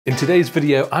In today's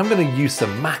video, I'm going to use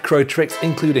some macro tricks,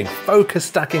 including focus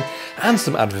stacking and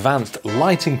some advanced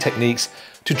lighting techniques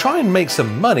to try and make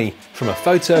some money from a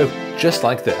photo just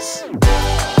like this.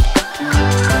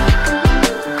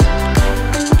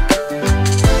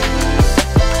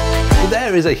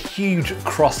 There is a huge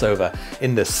crossover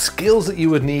in the skills that you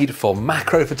would need for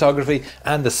macro photography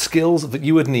and the skills that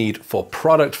you would need for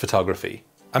product photography.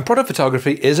 And product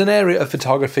photography is an area of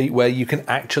photography where you can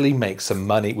actually make some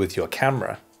money with your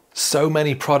camera. So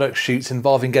many product shoots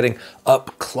involving getting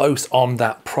up close on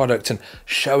that product and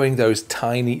showing those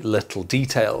tiny little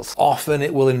details. Often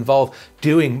it will involve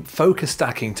doing focus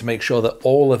stacking to make sure that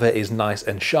all of it is nice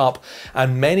and sharp.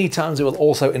 And many times it will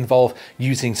also involve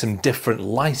using some different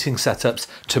lighting setups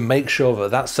to make sure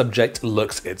that that subject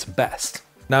looks its best.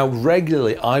 Now,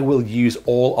 regularly, I will use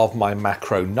all of my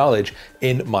macro knowledge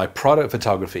in my product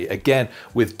photography, again,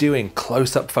 with doing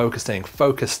close-up focusing,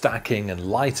 focus stacking, and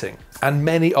lighting. And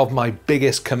many of my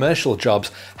biggest commercial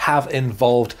jobs have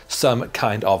involved some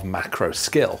kind of macro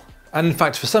skill. And in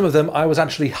fact, for some of them, I was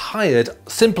actually hired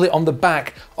simply on the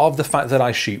back of the fact that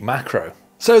I shoot macro.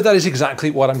 So that is exactly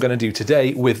what I'm going to do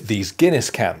today with these Guinness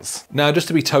cans. Now, just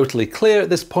to be totally clear at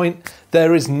this point,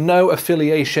 there is no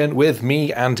affiliation with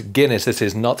me and Guinness. This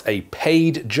is not a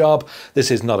paid job. This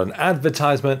is not an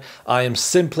advertisement. I am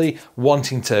simply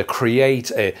wanting to create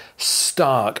a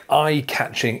stark,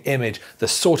 eye-catching image, the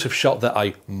sort of shot that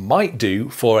I might do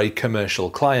for a commercial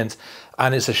client.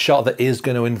 And it's a shot that is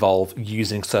going to involve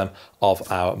using some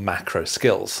of our macro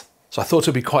skills. So I thought it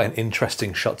would be quite an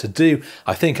interesting shot to do.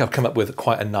 I think I've come up with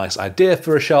quite a nice idea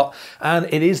for a shot, and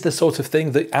it is the sort of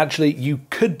thing that actually you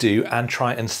could do and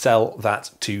try and sell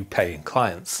that to paying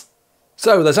clients.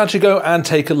 So let's actually go and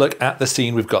take a look at the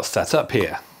scene we've got set up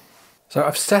here. So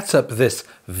I've set up this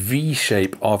V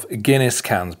shape of Guinness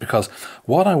cans because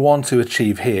what I want to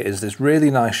achieve here is this really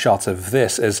nice shot of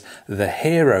this as the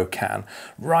hero can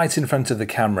right in front of the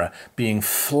camera being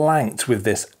flanked with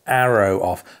this arrow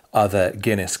of other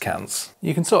Guinness cans.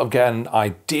 You can sort of get an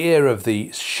idea of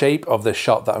the shape of the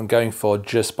shot that I'm going for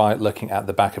just by looking at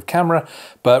the back of camera,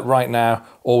 but right now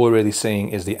all we're really seeing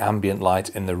is the ambient light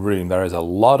in the room. There is a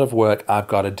lot of work I've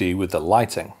got to do with the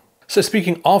lighting. So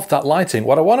speaking of that lighting,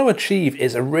 what I want to achieve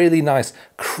is a really nice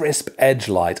crisp edge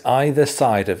light either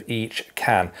side of each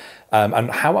can. And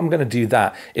how I'm going to do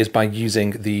that is by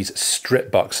using these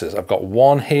strip boxes. I've got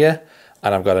one here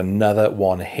and I've got another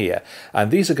one here.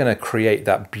 And these are going to create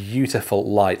that beautiful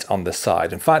light on the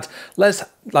side. In fact, let's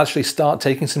actually start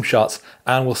taking some shots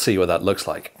and we'll see what that looks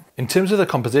like. In terms of the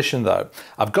composition though,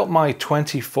 I've got my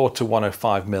 24 to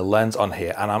 105mm lens on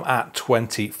here and I'm at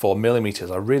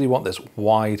 24mm. I really want this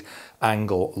wide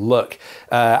angle look.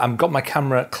 I've got my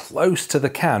camera close to the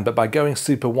can, but by going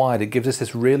super wide, it gives us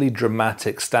this really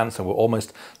dramatic stance and we're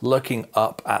almost looking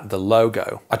up at the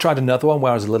logo. I tried another one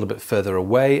where I was a little bit further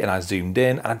away and I zoomed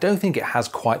in, and I don't think it has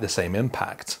quite the same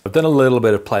impact. I've done a little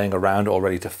bit of playing around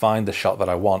already to find the shot that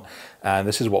I want, and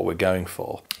this is what we're going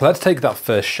for. Let's take that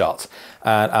first shot,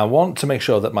 and I want to make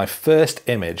sure that my first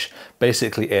image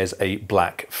basically is a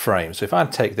black frame. So if I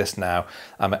take this now,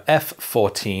 I'm at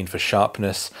f14 for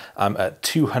sharpness, I'm at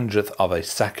 200th of a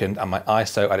second, and my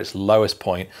ISO at its lowest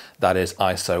point, that is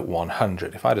ISO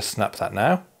 100. If I just snap that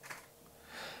now,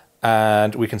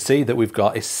 and we can see that we've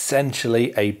got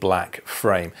essentially a black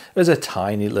frame. There's a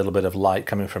tiny little bit of light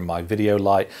coming from my video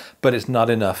light, but it's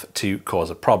not enough to cause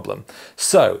a problem.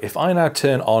 So if I now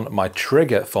turn on my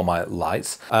trigger for my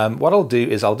lights, what I'll do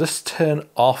is I'll just turn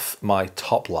off my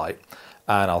top light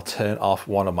and I'll turn off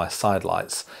one of my side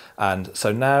lights. And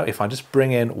so now if I just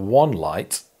bring in one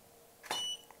light,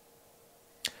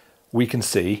 we can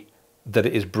see that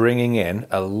it is bringing in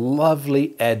a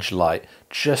lovely edge light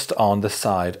just on the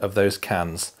side of those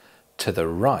cans to the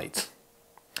right.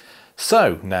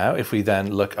 So now if we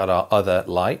then look at our other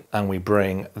light and we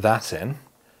bring that in,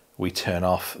 we turn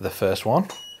off the first one,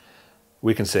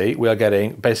 we can see we are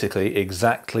getting basically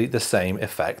exactly the same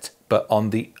effect, but on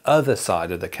the other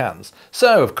side of the cans.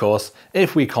 So of course,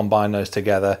 if we combine those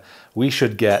together, we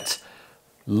should get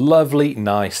lovely,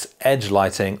 nice edge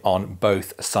lighting on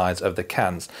both sides of the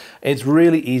cans. It's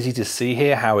really easy to see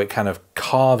here how it kind of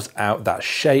carves out that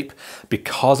shape.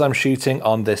 Because I'm shooting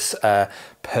on this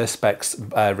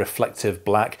Perspex reflective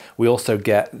black, we also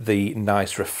get the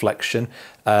nice reflection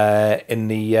in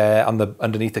the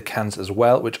underneath the cans as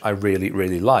well, which I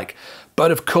really like. But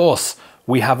of course,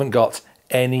 we haven't got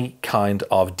any kind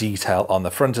of detail on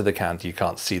the front of the can. You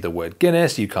can't see the word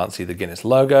Guinness, you can't see the Guinness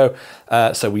logo,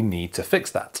 so we need to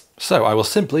fix that. So I will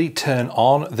simply turn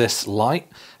on this light.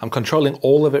 I'm controlling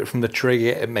all of it from the trigger.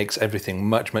 It makes everything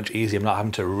much easier. I'm not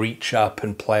having to reach up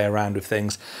and play around with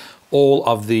things. all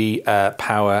of the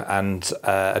power and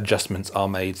adjustments are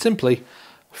made simply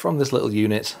from this little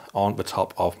unit on the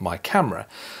top of my camera.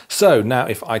 So now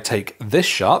if I take this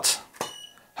shot,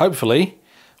 hopefully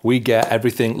we get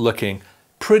everything looking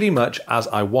pretty much as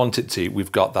I want it to.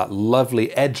 We've got that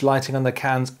lovely edge lighting on the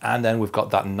cans, and then we've got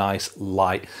that nice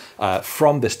light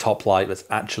from this top light that's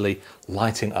actually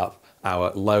lighting up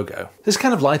our logo. This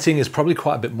kind of lighting is probably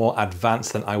quite a bit more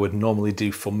advanced than I would normally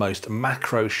do for most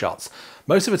macro shots.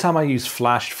 Most of the time I use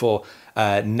flash for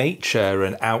nature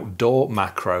and outdoor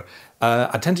macro.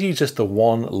 I tend to use just the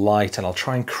one light and I'll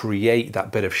try and create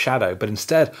that bit of shadow, but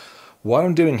instead what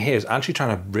I'm doing here is actually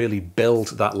trying to really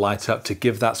build that light up to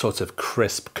give that sort of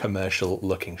crisp commercial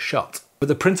looking shot. But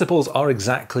the principles are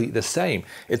exactly the same.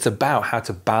 It's about how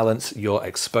to balance your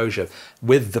exposure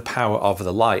with the power of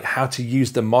the light, how to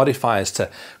use the modifiers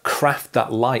to craft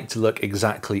that light to look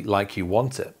exactly like you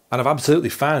want it. And I've absolutely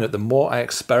found that the more I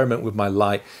experiment with my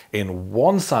light in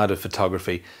one side of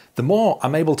photography, the more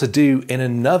I'm able to do in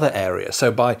another area.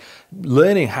 So by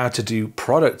learning how to do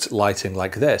product lighting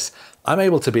like this, I'm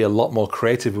able to be a lot more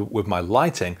creative with my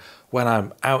lighting when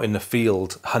I'm out in the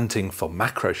field hunting for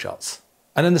macro shots.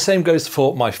 And then the same goes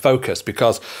for my focus,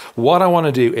 because what I want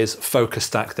to do is focus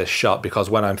stack this shot, because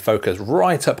when I'm focused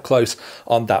right up close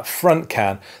on that front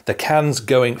can, the cans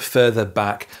going further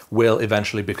back will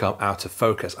eventually become out of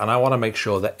focus. And I want to make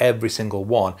sure that every single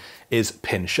one is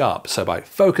pin sharp. So by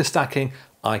focus stacking,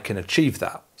 I can achieve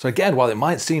that. So again, while it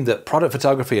might seem that product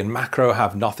photography and macro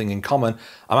have nothing in common,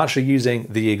 I'm actually using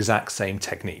the exact same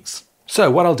techniques. So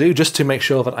what I'll do, just to make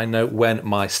sure that I know when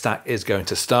my stack is going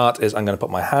to start, is I'm going to put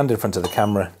my hand in front of the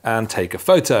camera and take a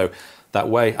photo. That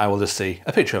way I will just see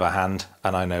a picture of a hand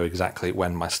and I know exactly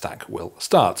when my stack will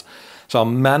start. So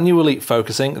I'm manually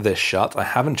focusing this shot. I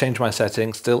haven't changed my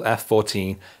settings, still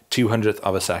f14, 200th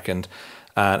of a second.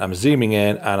 And I'm zooming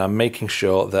in and I'm making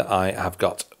sure that I have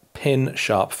got pin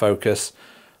sharp focus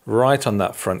right on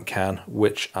that front can,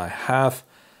 which I have.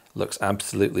 Looks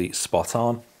absolutely spot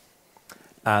on.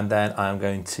 And then I'm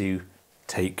going to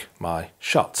take my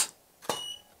shot.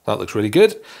 That looks really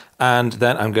good. And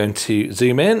then I'm going to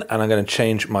zoom in and I'm going to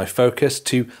change my focus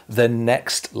to the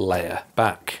next layer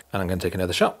back. And I'm going to take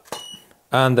another shot.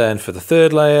 And then for the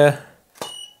third layer,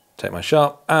 take my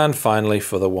shot. And finally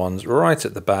for the ones right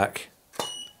at the back,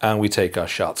 and we take our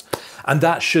shot. And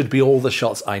that should be all the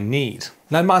shots I need.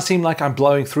 Now it might seem like I'm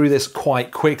blowing through this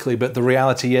quite quickly, but the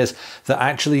reality is that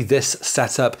actually this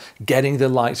setup, getting the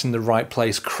lights in the right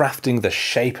place, crafting the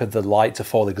shape of the light to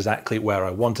fall exactly where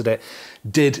I wanted it,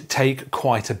 did take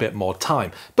quite a bit more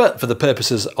time. But for the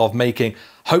purposes of making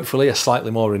hopefully a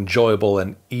slightly more enjoyable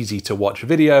and easy to watch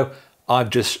video,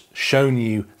 I've just shown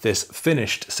you this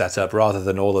finished setup rather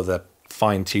than all of the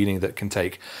fine tuning that can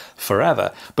take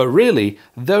forever. But really,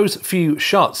 those few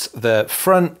shots, the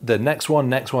front, the next one,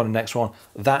 next one, and next one,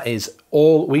 that is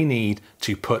all we need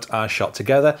to put our shot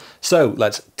together. So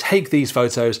let's take these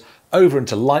photos over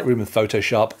into Lightroom and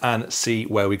Photoshop and see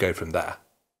where we go from there.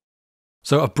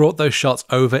 So I've brought those shots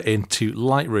over into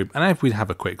Lightroom, and if we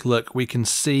have a quick look, we can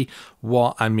see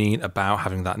what I mean about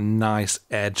having that nice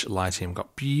edge lighting. We've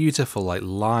got beautiful like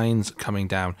lines coming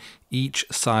down each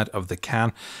side of the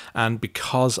can, and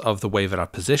because of the way that I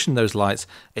position those lights,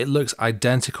 it looks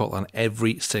identical on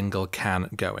every single can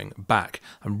going back.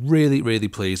 I'm really, really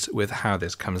pleased with how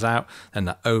this comes out, and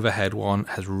the overhead one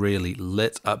has really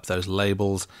lit up those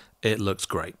labels. It looks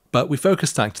great. But we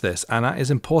focus stacked this, and that is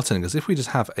important because if we just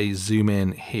have a zoom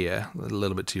in here, a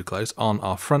little bit too close, on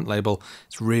our front label,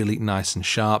 it's really nice and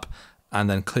sharp. And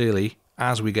then clearly,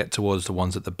 as we get towards the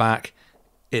ones at the back,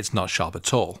 it's not sharp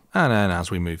at all. And then as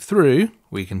we move through,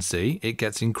 we can see it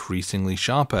gets increasingly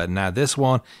sharper. Now this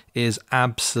one is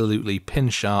absolutely pin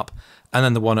sharp, and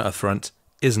then the one at the front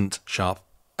isn't sharp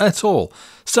at all.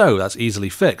 So that's easily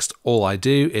fixed. All I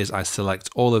do is I select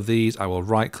all of these, I will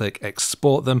right click,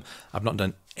 export them. I've not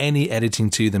done any editing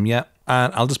to them yet,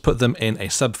 and I'll just put them in a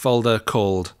subfolder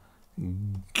called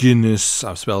Guinness,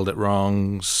 I've spelled it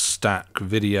wrong, stack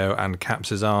video and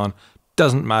caps is on.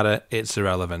 Doesn't matter, it's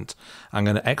irrelevant. I'm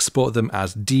going to export them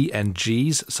as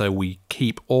DNGs so we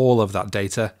keep all of that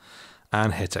data,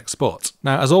 and hit export.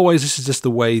 Now, as always, this is just the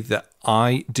way that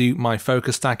I do my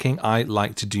focus stacking. I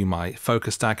like to do my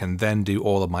focus stack and then do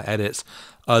all of my edits.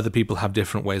 Other people have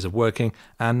different ways of working,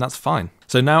 and that's fine.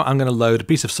 So now I'm going to load a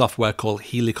piece of software called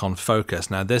Helicon Focus.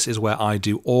 Now, this is where I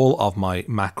do all of my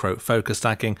macro focus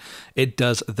stacking. It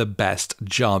does the best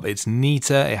job. It's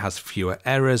neater, it has fewer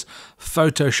errors.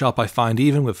 Photoshop, I find,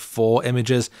 even with 4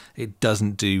 images, it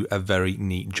doesn't do a very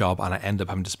neat job, and I end up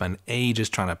having to spend ages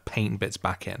trying to paint bits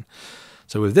back in.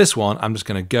 So with this one, I'm just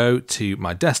going to go to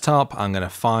my desktop. I'm going to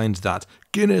find that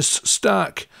Guinness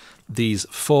stack, these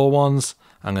 4 ones,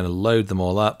 I'm going to load them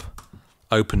all up,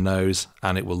 open those,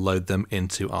 and it will load them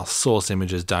into our source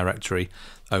images directory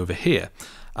over here.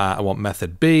 I want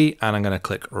method B, and I'm going to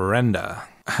click render.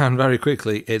 And very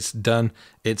quickly, it's done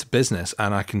its business.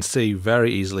 And I can see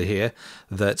very easily here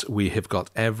that we have got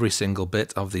every single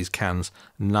bit of these cans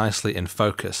nicely in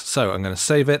focus. So I'm going to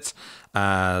save it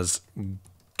as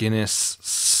Guinness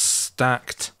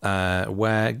stacked,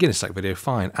 where Guinness stacked video,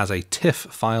 fine, as a TIFF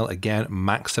file, again,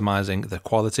 maximizing the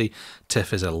quality.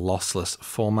 TIFF is a lossless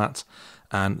format.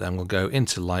 And then we'll go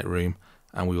into Lightroom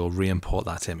and we will re-import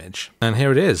that image. And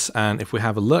here it is. And if we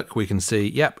have a look, we can see,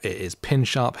 yep, it is pin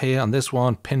sharp here on this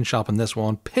one, pin sharp on this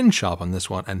one, pin sharp on this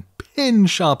one, and pin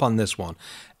sharp on this one.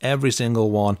 Every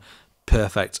single one,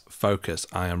 perfect focus.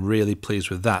 I am really pleased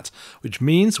with that, which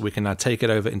means we can now take it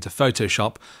over into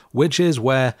Photoshop, which is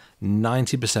where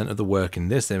 90% of the work in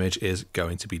this image is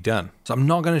going to be done. So I'm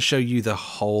not going to show you the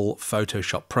whole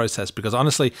Photoshop process because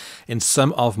honestly, in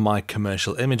some of my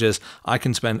commercial images, I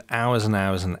can spend hours and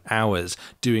hours and hours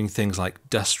doing things like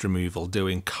dust removal,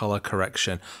 doing color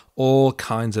correction, all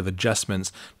kinds of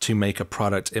adjustments to make a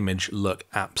product image look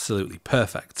absolutely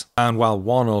perfect. And while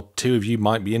 1 or 2 of you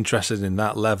might be interested in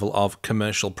that level of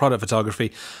commercial product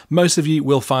photography, most of you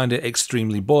will find it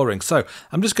extremely boring. So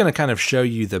I'm just going to kind of show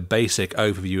you the basic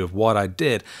overview of what I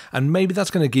did, and maybe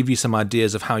that's going to give you some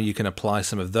ideas of how you can apply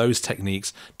some of those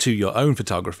techniques to your own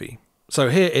photography. So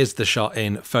here is the shot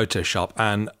in Photoshop,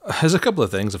 and there's a couple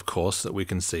of things, of course, that we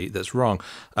can see that's wrong.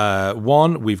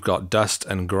 One, we've got dust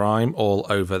and grime all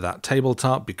over that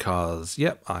tabletop because,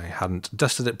 yep, I hadn't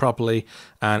dusted it properly,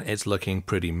 and it's looking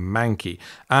pretty manky.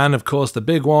 And of course, the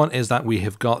big one is that we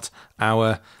have got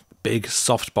our big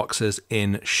soft boxes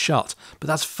in shot, but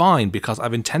that's fine because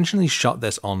I've intentionally shot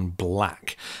this on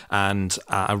black, and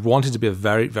I wanted to be a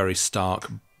very, very stark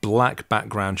black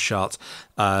background shot,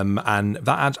 and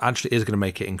that actually is going to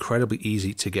make it incredibly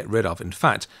easy to get rid of. In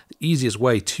fact, the easiest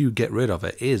way to get rid of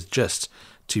it is just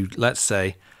to, let's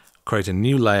say, create a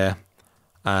new layer.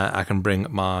 I can bring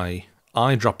my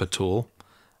eyedropper tool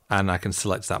and I can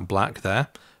select that black there,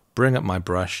 bring up my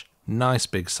brush, nice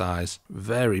big size,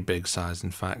 very big size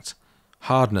in fact,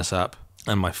 hardness up,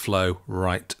 and my flow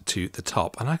right to the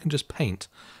top, and I can just paint.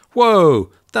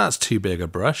 Whoa, that's too big a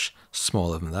brush,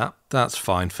 smaller than that. That's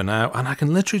fine for now, and I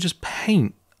can literally just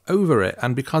paint over it,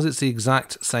 and because it's the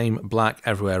exact same black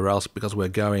everywhere else, because we're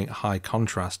going high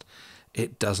contrast,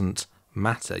 it doesn't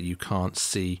matter. You can't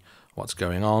see what's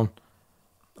going on.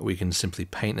 We can simply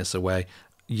paint this away.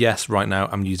 Yes, right now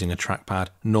I'm using a trackpad.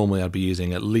 Normally I'd be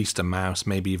using at least a mouse,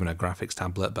 maybe even a graphics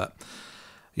tablet, but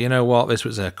you know what? This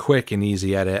was a quick and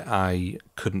easy edit. I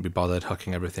couldn't be bothered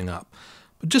hooking everything up.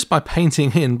 But just by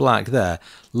painting in black there,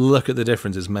 look at the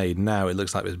difference it's made. Now it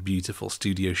looks like this beautiful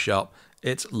studio shot.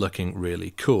 It's looking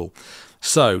really cool.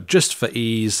 So just for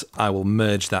ease, I will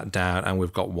merge that down and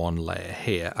we've got one layer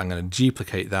here. I'm going to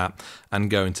duplicate that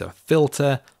and go into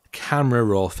Filter, Camera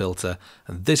Raw Filter,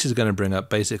 and this is going to bring up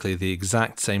basically the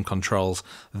exact same controls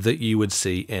that you would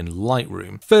see in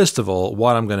Lightroom. First of all,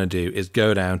 what I'm going to do is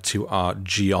go down to our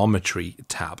Geometry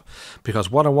tab,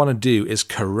 because what I want to do is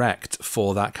correct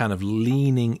for that kind of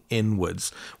leaning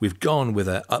inwards. We've gone with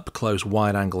an up-close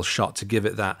wide-angle shot to give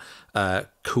it that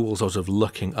cool sort of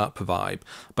looking up vibe,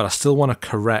 but I still want to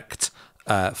correct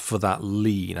for that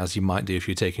lean, as you might do if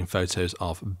you're taking photos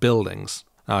of buildings.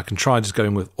 Now I can try just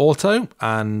going with auto,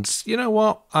 and you know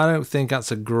what? I don't think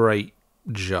that's a great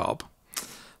job.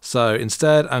 So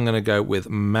instead, I'm going to go with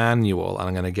manual, and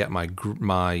I'm going to get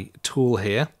my tool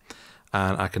here,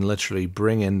 and I can literally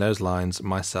bring in those lines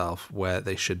myself where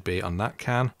they should be on that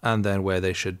can, and then where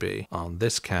they should be on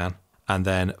this can, and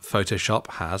then Photoshop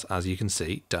has, as you can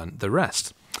see, done the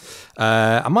rest.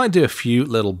 I might do a few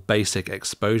little basic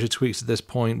exposure tweaks at this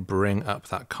point, bring up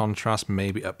that contrast,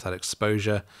 maybe up that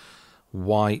exposure,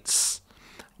 whites,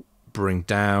 bring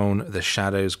down the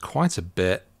shadows quite a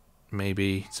bit,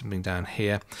 maybe something down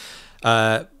here.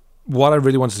 What I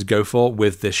really wanted to go for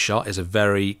with this shot is a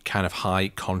very kind of high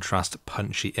contrast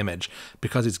punchy image,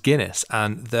 because it's Guinness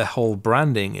and the whole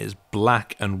branding is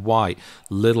black and white,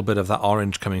 little bit of that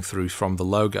orange coming through from the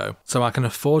logo. So I can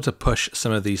afford to push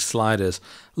some of these sliders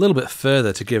a little bit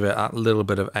further to give it a little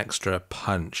bit of extra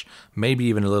punch, maybe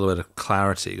even a little bit of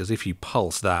clarity, because if you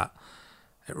pulse that,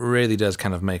 it really does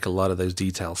kind of make a lot of those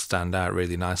details stand out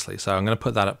really nicely. So I'm going to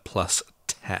put that at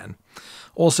 +10.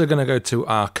 Also going to go to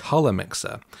our color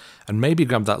mixer and maybe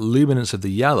grab that luminance of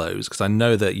the yellows, because I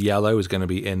know that yellow is going to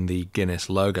be in the Guinness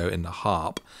logo in the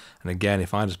harp. And again,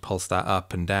 if I just pulse that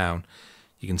up and down,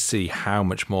 you can see how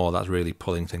much more that's really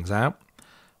pulling things out.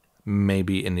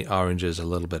 Maybe in the oranges a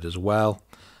little bit as well.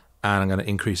 And I'm going to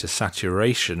increase the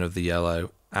saturation of the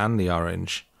yellow and the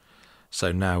orange.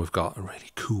 So now we've got a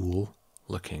really cool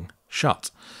looking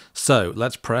shot. So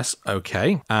let's press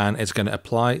OK, and it's going to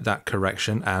apply that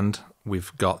correction, and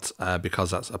we've got,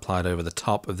 because that's applied over the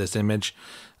top of this image,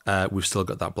 we've still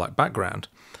got that black background.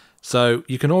 So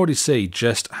you can already see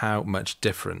just how much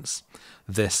difference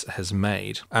this has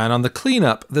made. And on the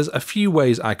cleanup, there's a few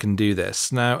ways I can do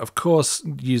this. Now, of course,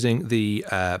 using the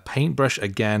paintbrush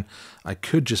again, I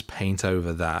could just paint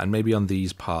over that, and maybe on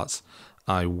these parts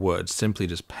I would simply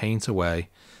just paint away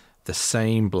the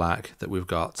same black that we've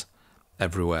got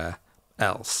everywhere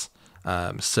else.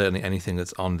 Certainly anything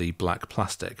that's on the black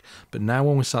plastic. But now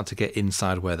when we start to get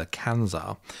inside where the cans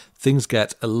are, things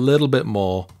get a little bit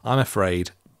more, I'm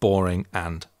afraid, boring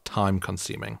and time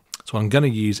consuming. So what I'm going to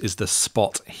use is the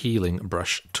spot healing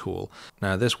brush tool.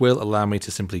 Now this will allow me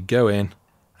to simply go in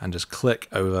and just click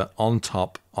over on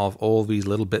top of all these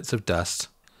little bits of dust,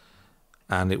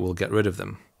 and it will get rid of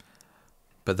them.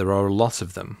 But there are a lot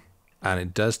of them, and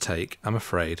it does take, I'm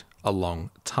afraid, a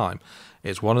long time.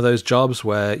 It's one of those jobs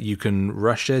where you can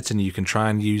rush it and you can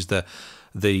try and use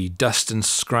the dust and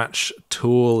scratch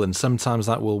tool, and sometimes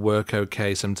that will work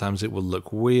okay, sometimes it will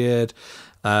look weird,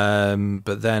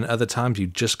 but then other times you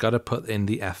just got to put in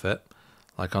the effort,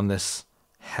 like on this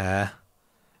hair.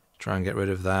 Try and get rid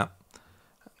of that.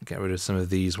 Get rid of some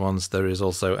of these ones. There is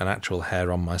also an actual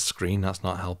hair on my screen. That's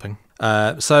not helping.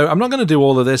 So I'm not going to do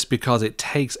all of this because it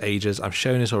takes ages. I've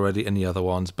shown it already in the other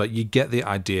ones, but you get the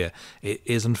idea. It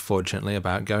is unfortunately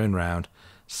about going around,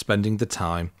 spending the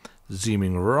time,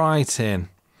 zooming right in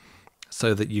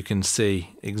so that you can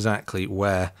see exactly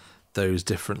where those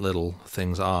different little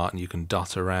things are, and you can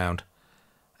dot around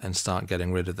and start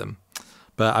getting rid of them.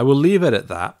 But I will leave it at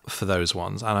that for those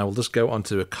ones, and I will just go on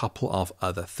to a couple of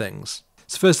other things.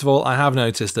 So first of all, I have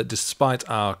noticed that despite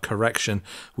our correction,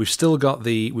 we've got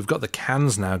the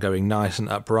cans now going nice and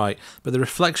upright, but the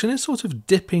reflection is sort of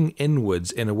dipping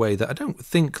inwards in a way that I don't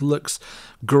think looks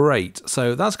great.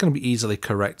 So that's going to be easily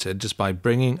corrected just by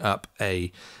bringing up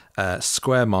a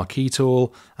square marquee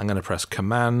tool. I'm going to press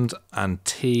Command and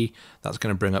T. That's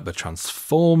going to bring up the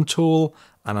transform tool,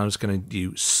 and I'm just going to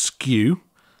do skew,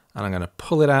 and I'm going to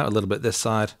pull it out a little bit this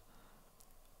side,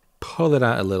 pull it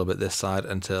out a little bit this side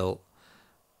until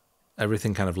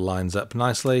everything kind of lines up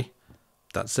nicely.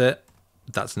 That's it.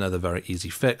 That's another very easy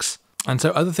fix. And so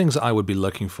other things that I would be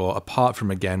looking for, apart from,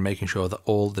 again, making sure that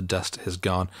all the dust has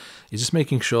gone, is just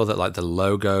making sure that like the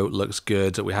logo looks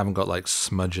good, that we haven't got like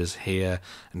smudges here,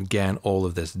 and again, all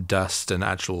of this dust and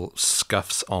actual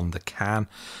scuffs on the can.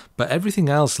 But everything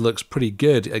else looks pretty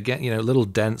good. Again, you know, little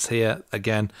dents here.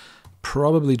 Again,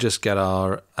 probably just get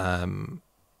our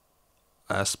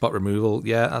spot removal.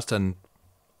 Yeah, that's done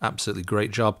absolutely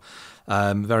great job.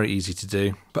 Very easy to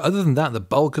do. But other than that, the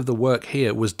bulk of the work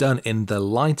here was done in the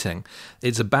lighting.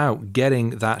 It's about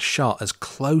getting that shot as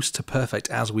close to perfect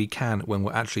as we can when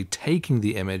we're actually taking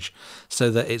the image,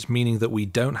 so that it's meaning that we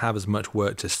don't have as much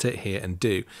work to sit here and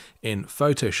do in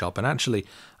Photoshop. And actually,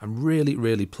 I'm really,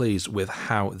 really pleased with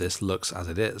how this looks as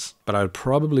it is. But I would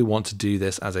probably want to do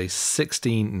this as a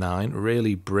 16:9,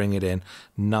 really bring it in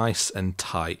nice and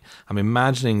tight. I'm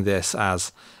imagining this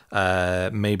as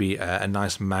maybe a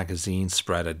nice magazine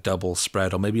spread, a double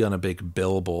spread, or maybe on a big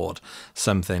billboard,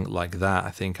 something like that. I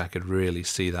think I could really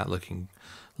see that looking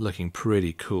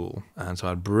pretty cool. And so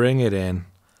I'd bring it in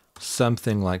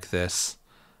something like this.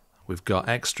 We've got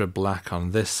extra black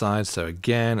on this side, so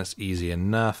again, it's easy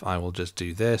enough. I will just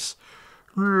do this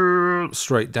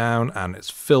straight down, and it's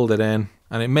filled it in.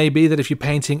 And it may be that if you're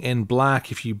painting in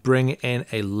black, if you bring in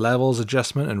a levels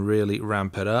adjustment and really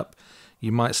ramp it up,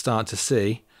 you might start to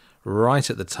see right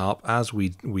at the top, as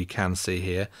we can see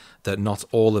here, that not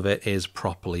all of it is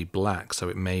properly black. So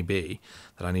it may be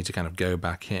that I need to kind of go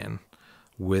back in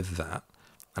with that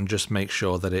and just make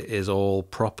sure that it is all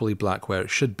properly black where it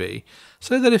should be,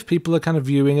 so that if people are kind of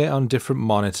viewing it on different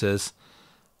monitors,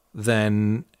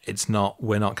 then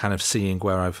we're not kind of seeing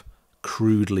where I've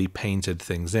crudely painted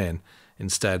things in.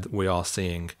 Instead, we are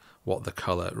seeing what the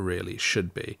color really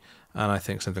should be. And I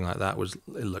think something like that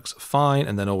it looks fine,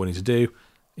 and then all we need to do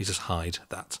is just hide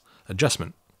that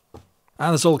adjustment. And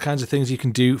there's all kinds of things you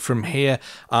can do from here.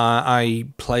 I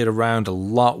played around a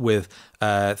lot with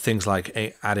things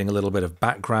like adding a little bit of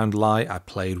background light. I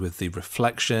played with the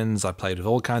reflections. I played with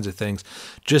all kinds of things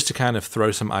just to kind of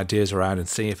throw some ideas around and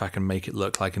see if I can make it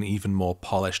look like an even more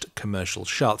polished commercial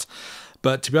shot.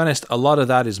 But to be honest, a lot of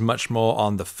that is much more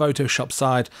on the Photoshop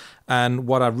side. And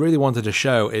what I really wanted to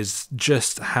show is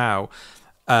just how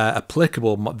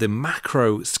applicable the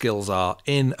macro skills are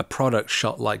in a product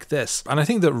shot like this. And I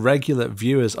think that regular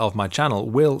viewers of my channel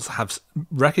will have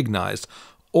recognized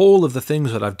all of the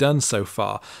things that I've done so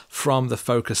far, from the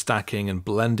focus stacking and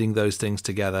blending those things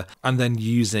together, and then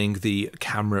using the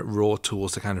camera raw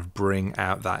tools to kind of bring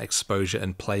out that exposure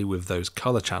and play with those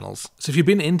color channels. So if you've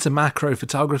been into macro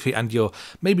photography and you're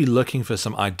maybe looking for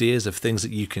some ideas of things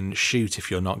that you can shoot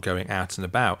if you're not going out and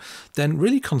about, then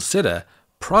really consider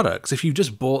products. If you've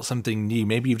just bought something new,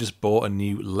 maybe you've just bought a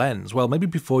new lens, well, maybe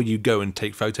before you go and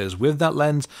take photos with that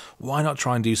lens, why not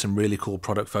try and do some really cool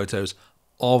product photos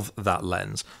of that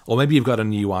lens? Or maybe you've got a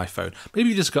new iPhone, maybe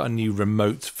you just got a new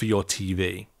remote for your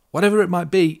TV. Whatever it might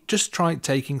be, just try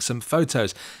taking some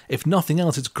photos. If nothing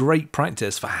else, it's great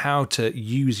practice for how to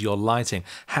use your lighting,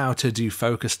 how to do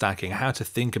focus stacking, how to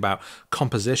think about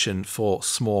composition for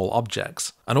small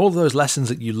objects. And all those lessons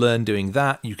that you learn doing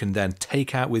that, you can then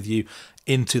take out with you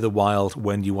into the wild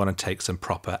when you want to take some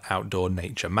proper outdoor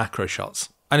nature macro shots.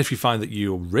 And if you find that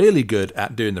you're really good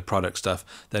at doing the product stuff,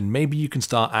 then maybe you can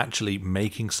start actually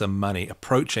making some money,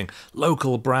 approaching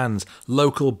local brands,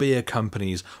 local beer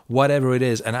companies, whatever it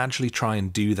is, and actually try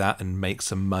and do that and make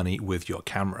some money with your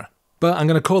camera. But I'm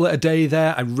going to call it a day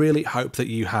there. I really hope that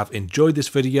you have enjoyed this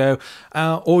video,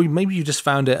 or maybe you just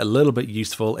found it a little bit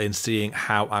useful in seeing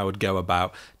how I would go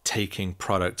about taking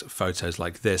product photos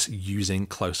like this using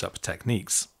close-up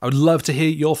techniques. I would love to hear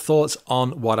your thoughts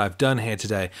on what I've done here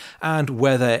today, and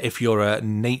whether, if you're a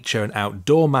nature and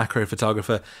outdoor macro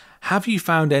photographer, have you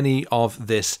found any of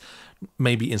this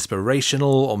maybe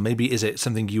inspirational, or maybe is it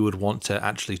something you would want to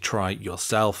actually try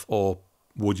yourself, or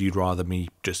would you rather me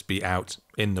just be out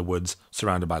in the woods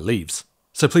surrounded by leaves?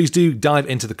 So please do dive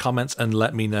into the comments and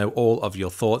let me know all of your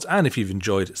thoughts, and if you've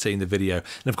enjoyed seeing the video.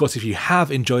 And of course, if you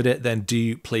have enjoyed it, then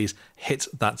do please hit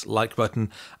that like button,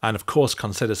 and of course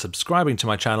consider subscribing to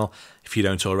my channel if you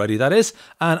don't already, that is,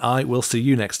 and I will see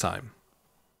you next time.